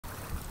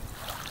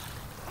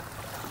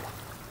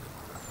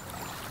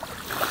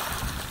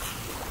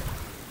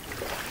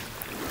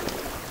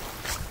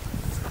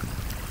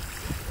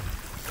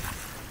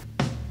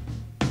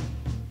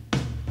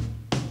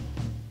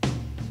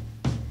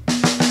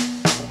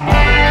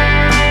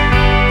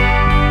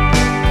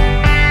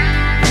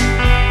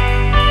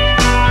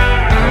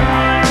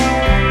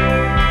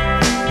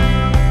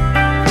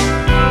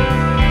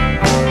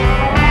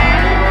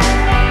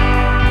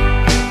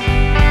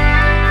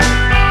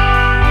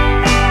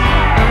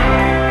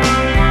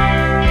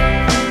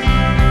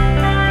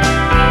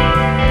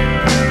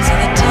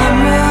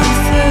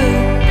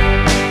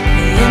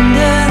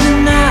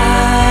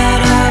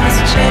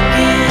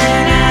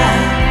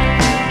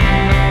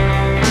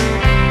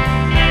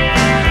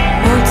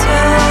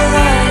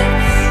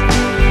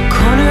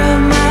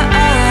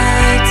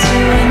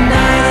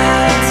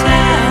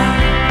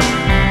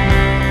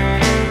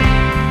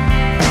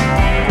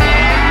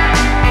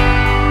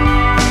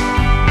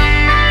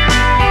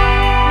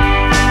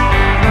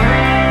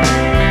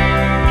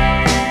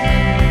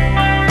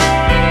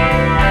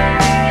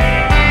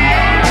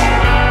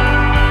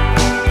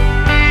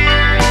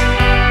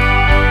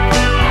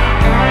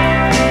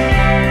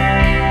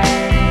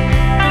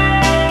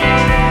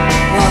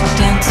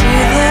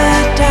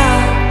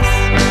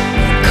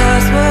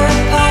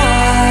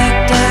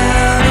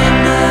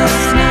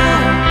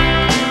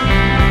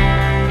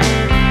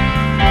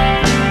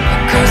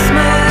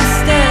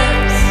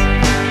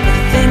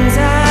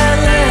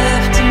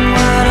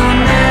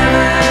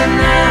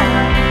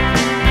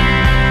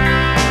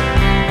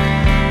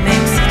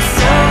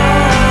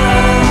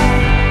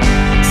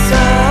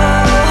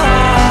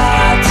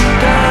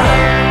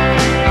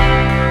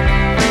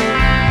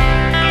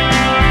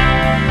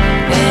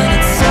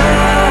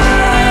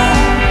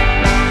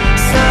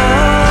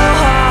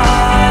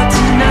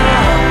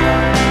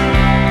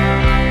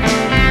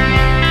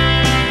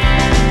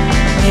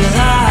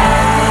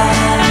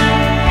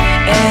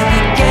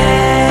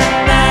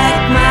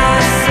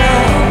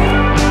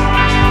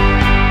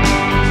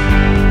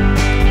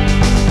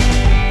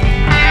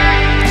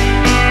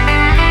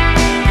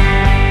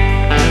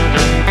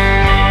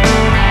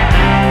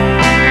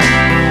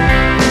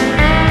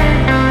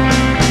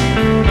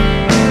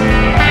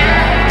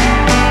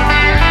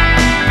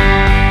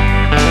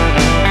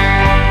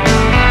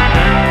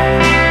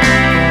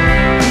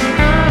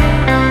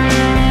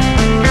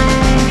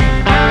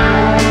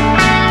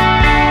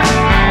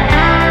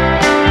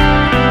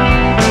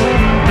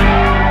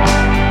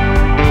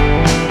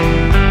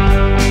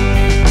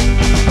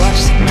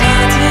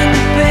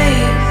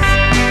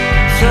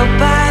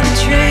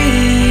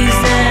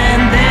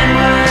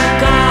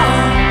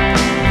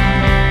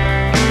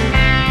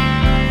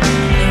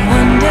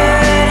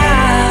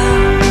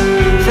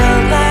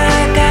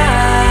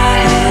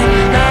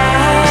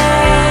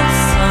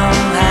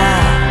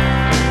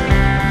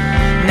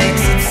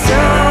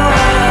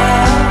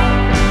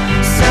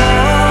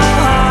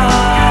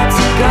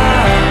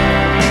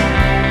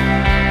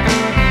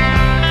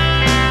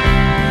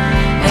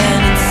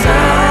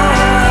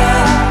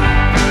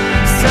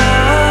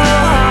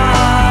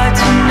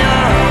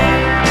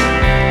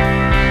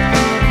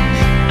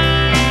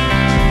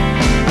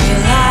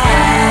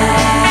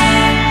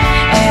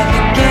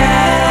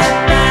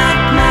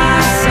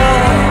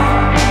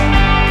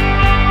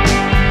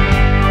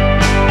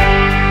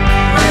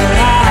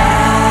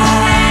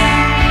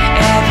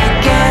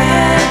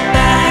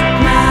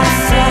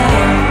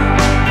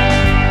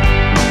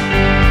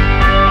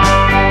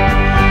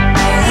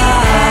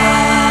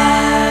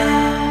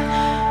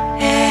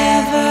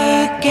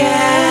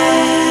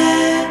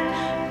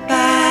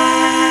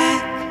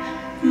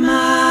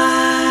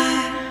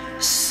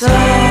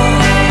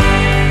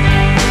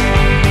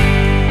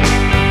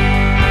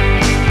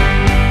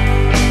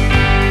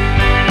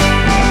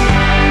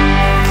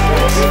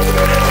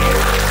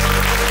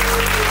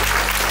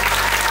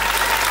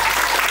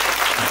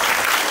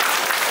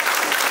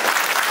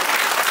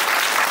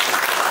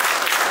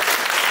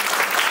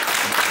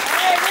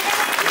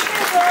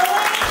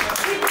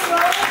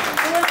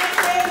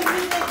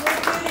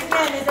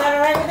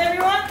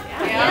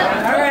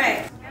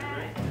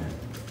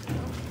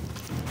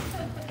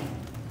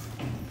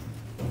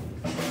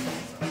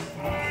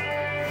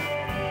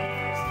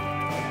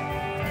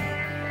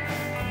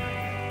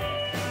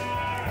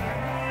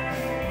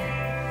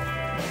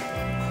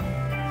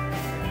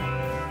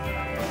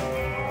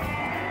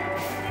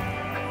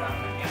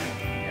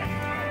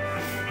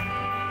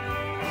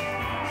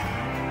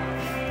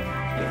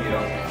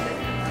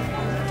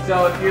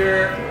So if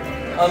you're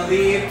a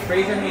lead,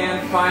 raise your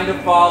hand, find a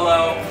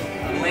follow,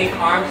 link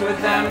arms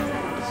with them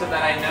so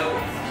that I know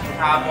you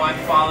have one.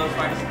 Follow,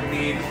 find a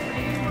lead.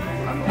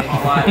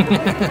 Perfect.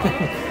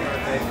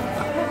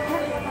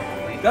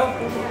 Go.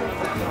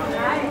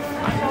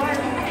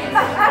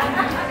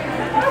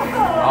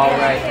 All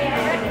right.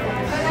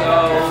 So,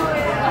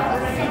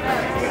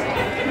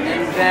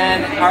 and then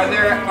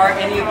are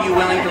any of you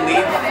willing to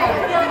lead?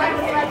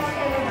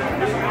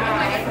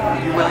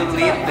 You willing to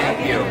lead?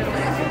 Thank you.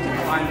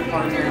 Find the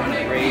partner.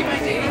 Great.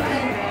 And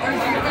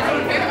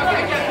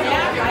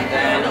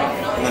then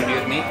you want to be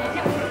with me?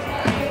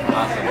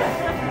 Awesome.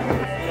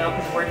 You know,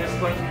 because we're just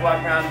going to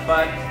walk around,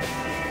 but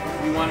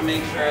we want to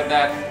make sure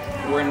that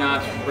we're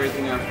not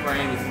breaking our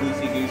frame. It's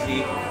loosey-goosey.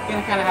 We're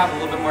going to kind of have a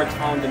little bit more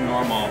tone than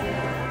normal.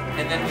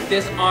 And then with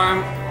this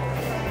arm,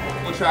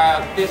 we'll try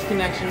out this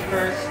connection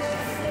first.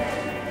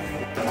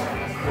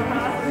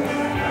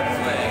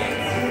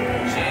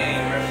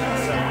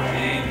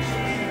 Change.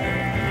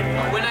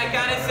 When I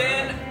count us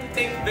in,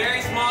 take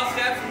very small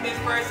steps with this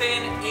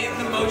person in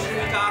the motion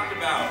we talked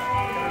about.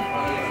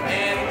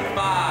 And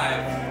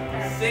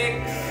 5,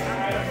 6,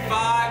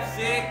 5,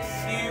 6,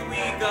 here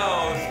we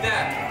go.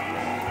 Step,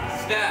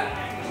 step,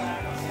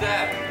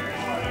 step,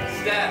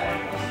 step,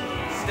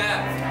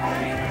 step,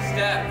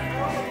 step,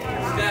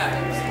 step,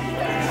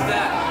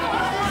 step,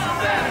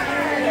 step,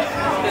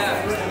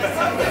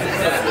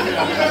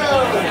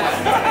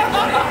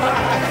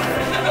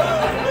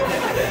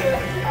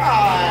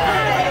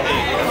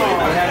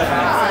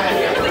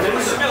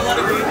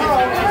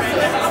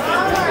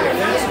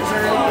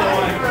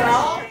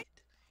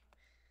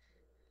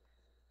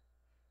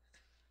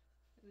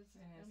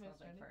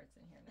 Parts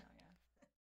in here now, yeah.